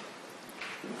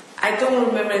 I don't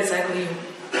remember exactly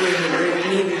where he lived,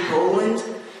 maybe Poland.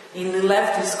 And he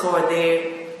left his car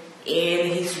there,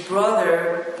 and his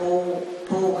brother, Paul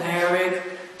Hoerig,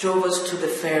 drove us to the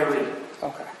ferry.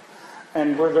 Okay.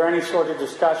 And were there any sort of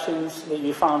discussions that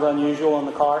you found unusual in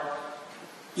the car?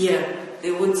 Yeah,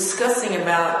 they were discussing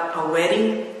about a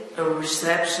wedding, a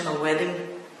reception, a wedding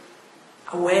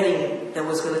that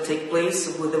was going to take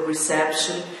place with a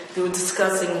reception. They were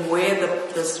discussing where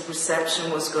this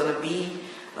reception was going to be,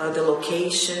 the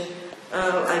location.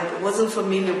 I wasn't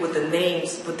familiar with the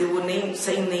names, but they were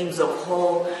saying names of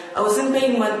hall. I wasn't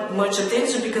paying much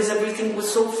attention because everything was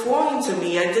so foreign to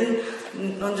me. I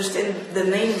didn't understand the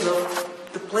names of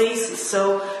the places,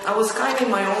 so I was kind of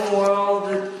in my own world.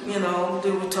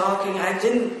 They were talking. I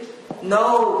didn't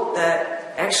know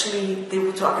that actually they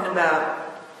were talking about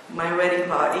my wedding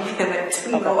party, and I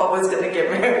didn't know I was going to get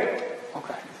married.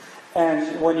 Okay.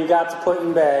 And when you got to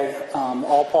Put-in Bay,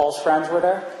 all Paul's friends were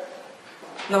there?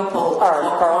 No, Paul.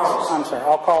 All Carl's. I'm sorry.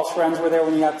 All Carl's friends were there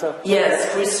when you got to?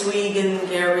 Yes, Chris Wiegand,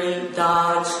 Gary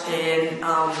Dodge, and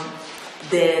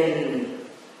then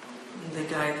the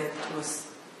guy that was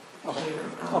here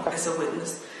as a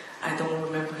witness. I don't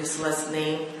remember his last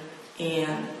name,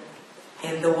 and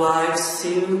the wives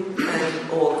too,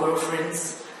 and all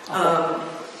girlfriends.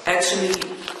 Actually,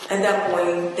 at that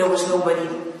point, there was nobody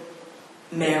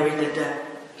married at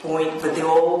that point, but they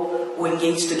all were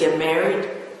engaged to get married.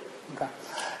 Okay.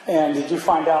 And did you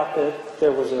find out that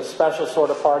there was a special sort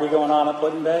of party going on at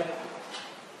Put-in Bay?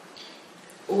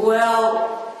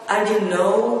 Well, I didn't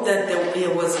know that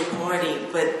there was a party,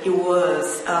 but it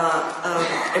was.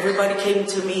 Everybody came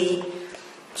to me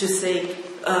to say,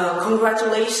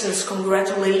 congratulations,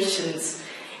 congratulations.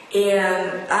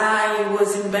 And I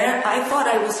was embarrassed. I thought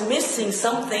I was missing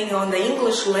something on the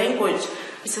English language.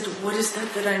 I said, what is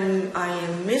that I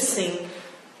am missing?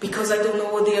 Because I don't know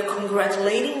what they are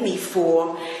congratulating me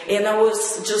for. And I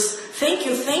was just, thank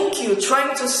you,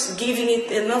 trying to giving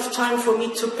it enough time for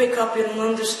me to pick up and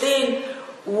understand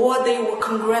what they were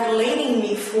congratulating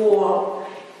me for.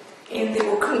 And they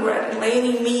were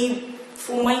congratulating me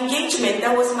for my engagement.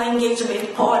 That was my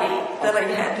engagement party that I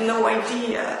had no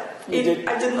idea. I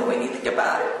didn't know anything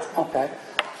about it. Okay.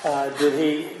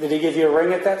 Did he give you a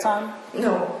ring at that time?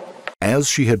 No. As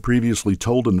she had previously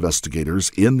told investigators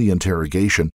in the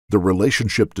interrogation, the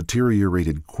relationship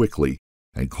deteriorated quickly,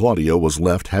 and Claudia was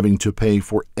left having to pay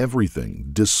for everything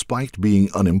despite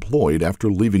being unemployed after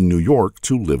leaving New York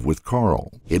to live with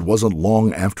Karl. It wasn't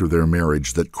long after their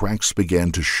marriage that cracks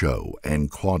began to show, and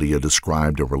Claudia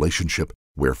described a relationship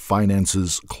where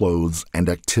finances, clothes, and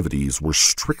activities were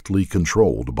strictly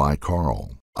controlled by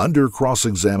Karl. Under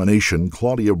cross-examination,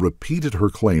 Claudia repeated her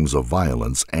claims of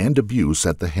violence and abuse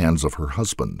at the hands of her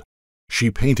husband.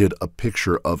 She painted a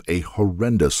picture of a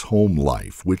horrendous home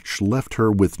life which left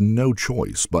her with no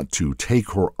choice but to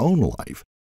take her own life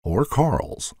or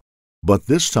Karl's. But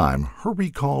this time, her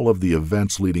recall of the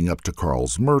events leading up to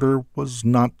Karl's murder was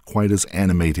not quite as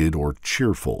animated or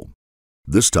cheerful.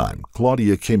 This time,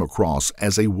 Claudia came across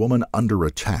as a woman under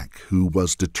attack who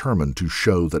was determined to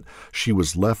show that she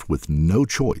was left with no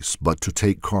choice but to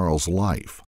take Karl's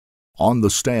life. On the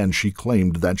stand, she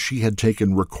claimed that she had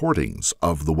taken recordings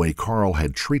of the way Karl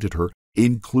had treated her,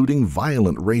 including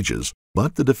violent rages,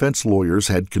 but the defense lawyers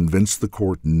had convinced the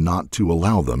court not to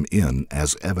allow them in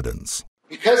as evidence.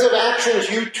 Because of actions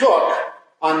you took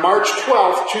on March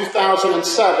 12,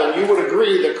 2007, you would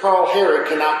agree that Karl Hoerig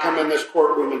cannot come in this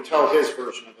courtroom and tell his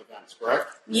version of events,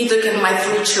 correct? Neither can my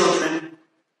 3 children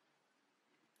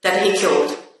that he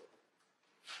killed.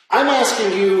 I'm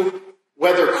asking you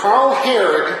whether Karl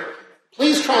Hoerig,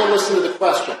 please try and listen to the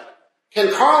question.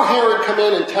 Can Karl Hoerig come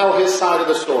in and tell his side of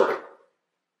the story?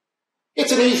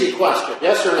 It's an easy question,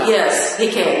 yes or no? Yes,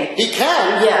 he can. He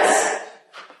can? Yes.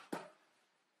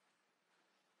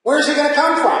 Where's he going to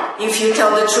come from? If you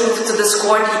tell the truth to this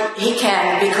court, he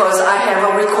can, because I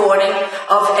have a recording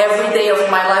of every day of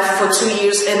my life for 2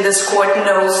 years, and this court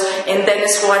knows, and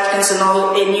Dennis Watkins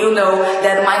know, and you know,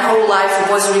 that my whole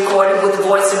life was recorded with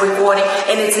voice recording,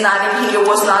 and it's not in here,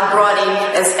 was not brought in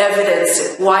as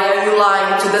evidence. Why are you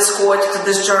lying to this court, to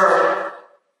this juror,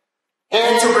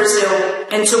 and to Brazil,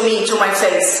 and to me, to my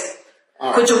face?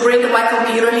 Could you bring my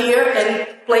computer here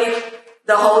and play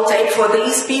the whole tape for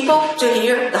these people to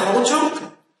hear the whole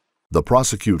truth? The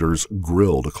prosecutors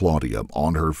grilled Claudia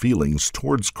on her feelings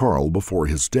towards Karl before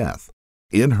his death.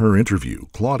 In her interview,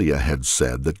 Claudia had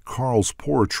said that Karl's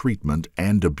poor treatment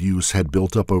and abuse had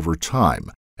built up over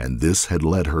time, and this had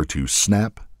led her to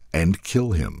snap and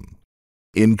kill him.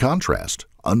 In contrast,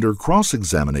 under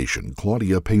cross-examination,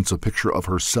 Claudia paints a picture of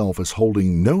herself as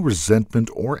holding no resentment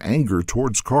or anger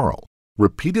towards Karl,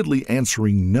 repeatedly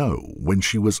answering no when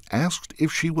she was asked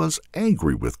if she was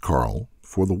angry with Karl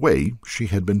for the way she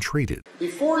had been treated.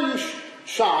 Before you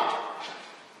shot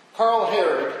Karl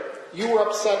Hoerig, you were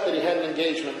upset that he had an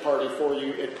engagement party for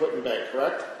you at Put-in-Bay,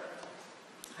 correct?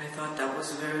 I thought that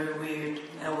was very weird.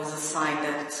 That was a sign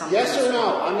that something... Yes or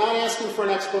no? I'm not asking for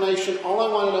an explanation. All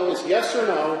I want to know is yes or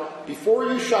no. Before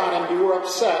you shot him, you were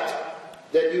upset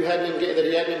that he had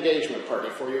an engagement party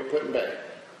for you at Put-in-Bay.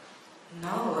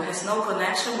 No, it has no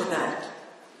connection with that.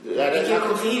 You're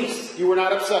confused. You were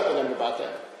not upset with him about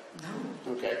that?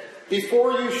 No. Okay.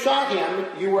 Before you shot him,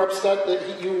 you were upset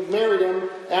that you married him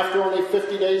after only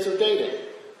 50 days of dating?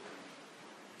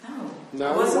 No.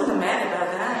 No? I wasn't mad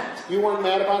about that. You weren't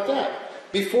mad about that.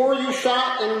 Before you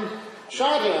shot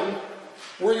him,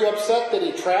 were you upset that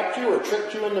he trapped you or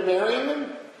tricked you into marrying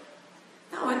him?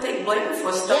 No, I take blame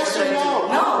for stuff. Yes or no?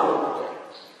 No. Okay.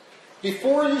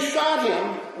 Before you shot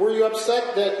him, were you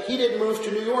upset that he didn't move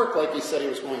to New York like he said he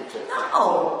was going to?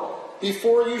 No.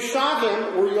 Before you shot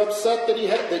him, were you upset that you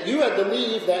had to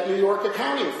leave that New York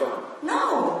accounting firm?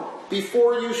 No.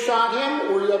 Before you shot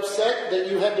him, were you upset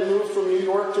that you had to move from New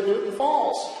York to Newton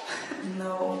Falls?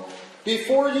 No.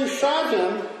 Before you shot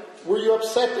him, were you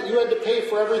upset that you had to pay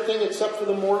for everything except for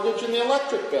the mortgage and the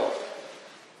electric bill?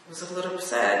 I was a little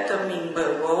upset, but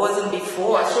it wasn't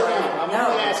before. Yes or no? I'm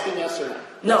only asking yes or no.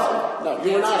 No. No,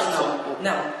 you were not upset.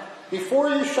 No. Before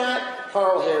you shot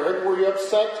Karl Hoerig, were you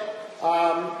upset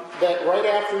that right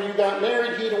after you got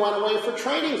married, he went away for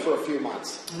training for a few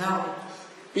months? No.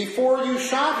 Before you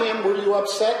shot him, were you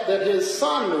upset that his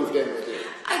son moved in with you?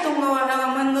 I don't know. I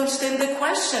don't understand the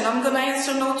question. I'm going to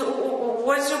answer no to...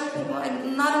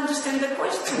 I'm not understand the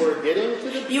question. We're getting to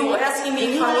the point. You asking me...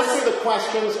 Can you answer the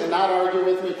questions and not argue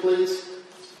with me, please?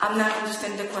 I'm not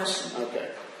understand the question.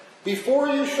 Okay. Before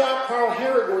you shot Karl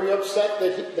Hoerig, were you upset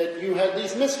that you had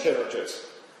these miscarriages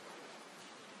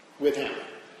with him?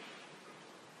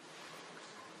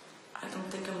 I don't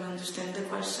think I understand the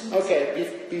question.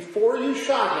 Okay. Before you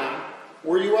shot him,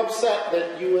 were you upset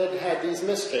that you had these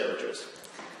miscarriages?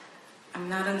 I'm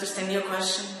not understanding your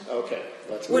question. Okay.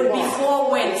 Let's move on.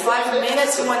 Before when? 5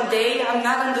 minutes, 1 day? I'm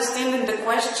not understanding the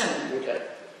question. Okay.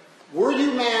 Were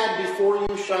you mad before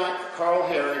you shot Karl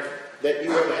Hoerig that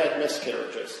you had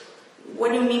miscarriages? What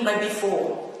do you mean by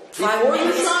before? Before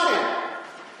you shot him.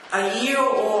 a year,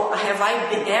 or have I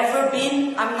ever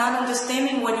been? I'm not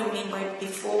understanding what you mean by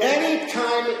before.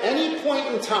 Any point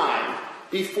in time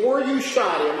before you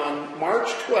shot him on March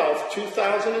 12th,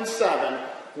 2007,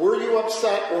 were you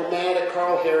upset or mad at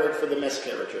Karl Hoerig for the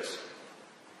miscarriages?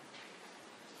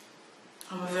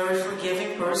 I'm a very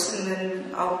forgiving person,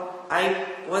 and I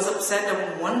was upset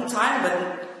at one time,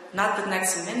 but not the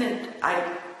next minute.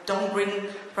 I don't bring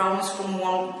problems from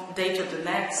one day to the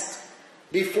next.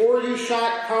 Before you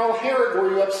shot Karl Hoerig, were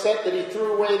you upset that he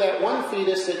threw away that one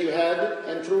fetus that you had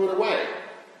and threw it away?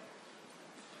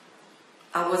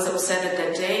 I was upset at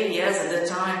that day, yes, at the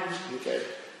time. Okay.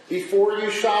 Before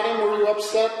you shot him, were you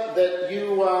upset that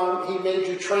he made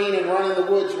you train and run in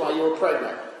the woods while you were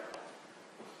pregnant?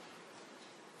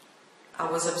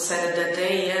 I was upset at that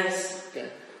day, yes. Okay.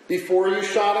 Before you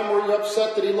shot him, were you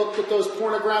upset that he looked at those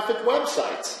pornographic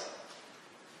websites?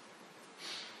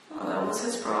 Oh, that was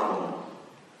his problem.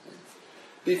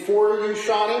 Before you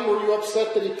shot him, were you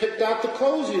upset that he picked out the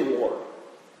clothes you wore?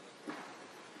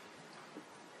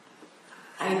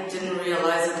 I didn't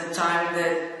realize at the time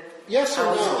that yes or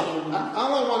I was no? being...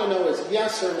 All I want to know is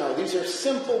yes or no. These are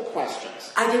simple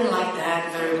questions. I didn't like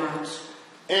that very much.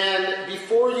 And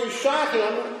before you shot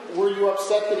him, were you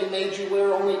upset that he made you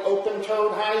wear only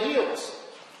open-toed high heels?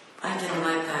 I didn't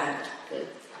like that. Okay.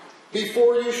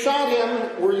 Before you shot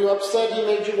him, were you upset he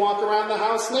made you walk around the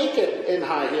house naked in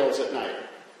high heels at night?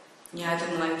 Yeah, I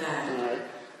didn't like that. All right.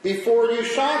 Before you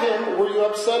shot him, were you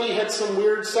upset he had some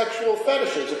weird sexual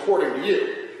fetishes, according to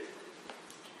you?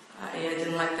 Yeah, I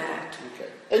didn't like that. Okay.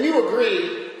 And you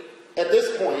agree, at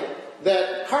this point,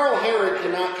 that Karl Hoerig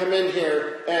cannot come in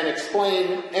here and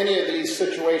explain any of these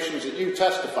situations that you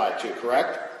testified to,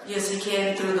 correct? Yes, he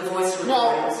can through the voice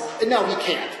recordings. No, he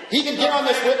can't. He can get on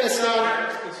this witness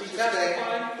stand. Is he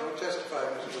testifying? Don't testify,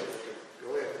 Mr. Whitaker.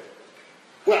 Go ahead.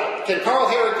 Well, can Karl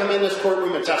Hoerig come in this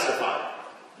courtroom and testify?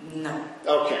 No.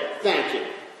 Okay, thank you.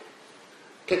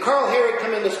 Can Karl Hoerig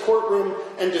come in this courtroom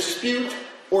and dispute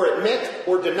or admit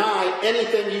or deny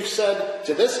anything you've said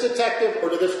to this detective or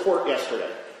to this court yesterday?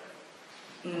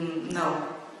 No.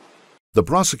 The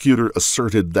prosecutor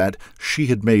asserted that she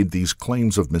had made these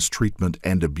claims of mistreatment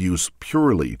and abuse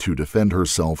purely to defend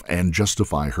herself and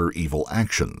justify her evil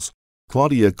actions.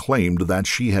 Claudia claimed that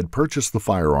she had purchased the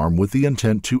firearm with the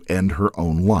intent to end her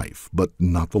own life, but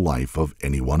not the life of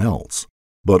anyone else.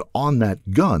 But on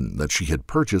that gun that she had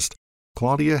purchased,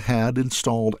 Claudia had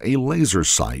installed a laser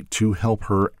sight to help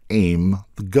her aim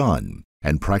the gun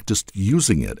and practiced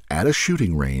using it at a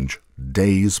shooting range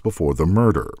days before the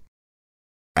murder.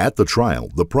 At the trial,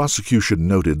 the prosecution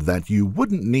noted that you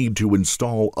wouldn't need to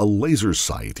install a laser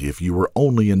sight if you were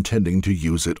only intending to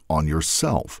use it on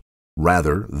yourself.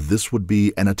 Rather, this would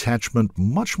be an attachment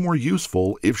much more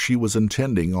useful if she was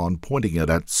intending on pointing it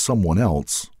at someone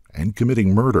else and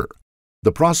committing murder.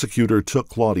 The prosecutor took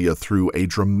Claudia through a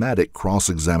dramatic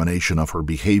cross-examination of her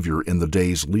behavior in the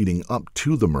days leading up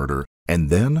to the murder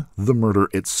and then the murder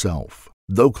itself.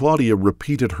 Though Claudia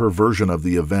repeated her version of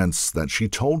the events, that she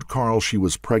told Karl she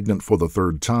was pregnant for the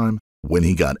third time, when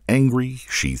he got angry,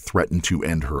 she threatened to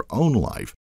end her own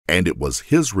life, and it was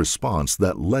his response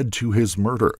that led to his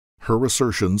murder. Her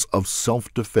assertions of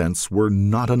self-defense were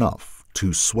not enough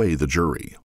to sway the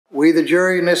jury. We, the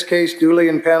jury, in this case, duly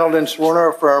impaneled and sworn or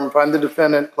affirmed, find the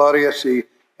defendant, Claudia C.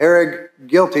 Hoerig,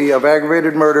 guilty of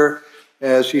aggravated murder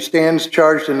as she stands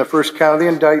charged in the first count of the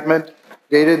indictment,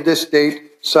 dated this date,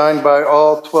 signed by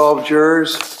all 12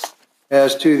 jurors.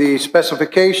 As to the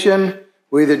specification,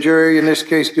 we, the jury, in this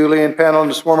case, duly impaneled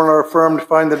and sworn or affirmed,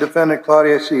 find the defendant,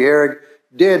 Claudia C. Hoerig,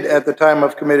 did, at the time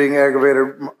of committing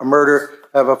aggravated murder,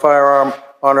 have a firearm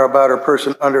on or about her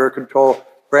person under her control,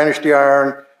 brandished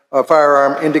the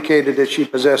firearm, indicated that she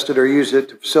possessed it or used it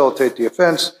to facilitate the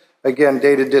offense, again,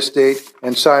 dated this date,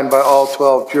 and signed by all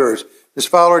 12 jurors. Ms.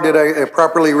 Fowler, did I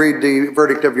properly read the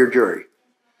verdict of your jury?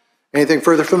 Anything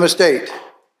further from the state?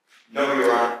 No,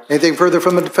 Your Honor. Anything further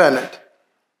from the defendant?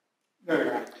 No,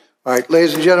 Your Honor. All right,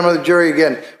 ladies and gentlemen of the jury,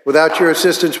 again, without your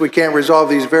assistance, we can't resolve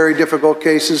these very difficult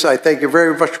cases. I thank you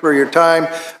very much for your time.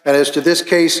 And as to this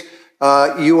case,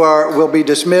 you will be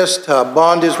dismissed.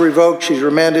 Bond is revoked. She's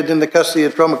remanded in the custody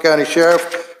of Trumbull County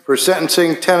Sheriff for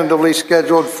sentencing, tentatively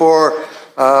scheduled for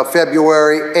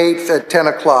February 8th at 10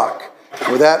 o'clock.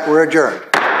 With that, we're adjourned.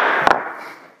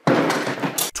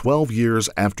 12 years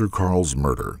after Karl's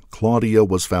murder, Claudia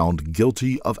was found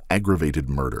guilty of aggravated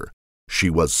murder. She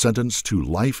was sentenced to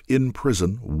life in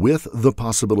prison with the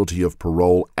possibility of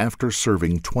parole after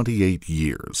serving 28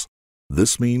 years.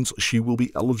 This means she will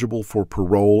be eligible for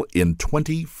parole in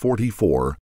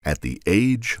 2044 at the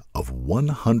age of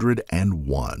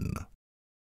 101.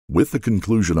 With the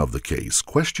conclusion of the case,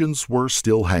 questions were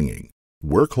still hanging.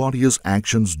 Were Claudia's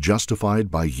actions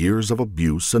justified by years of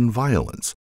abuse and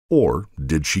violence? Or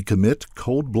did she commit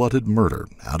cold-blooded murder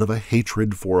out of a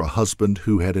hatred for a husband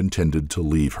who had intended to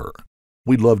leave her?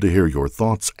 We'd love to hear your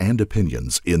thoughts and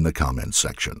opinions in the comments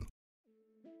section.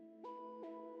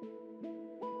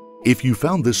 If you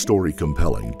found this story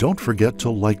compelling, don't forget to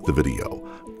like the video,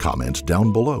 comment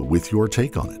down below with your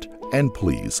take on it, and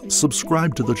please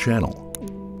subscribe to the channel.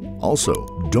 Also,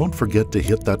 don't forget to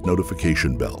hit that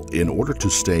notification bell in order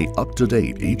to stay up to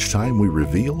date each time we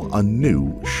reveal a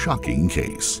new shocking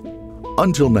case.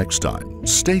 Until next time,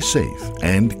 stay safe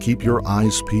and keep your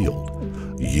eyes peeled.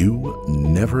 You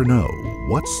never know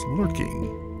what's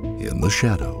lurking in the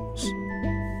shadows.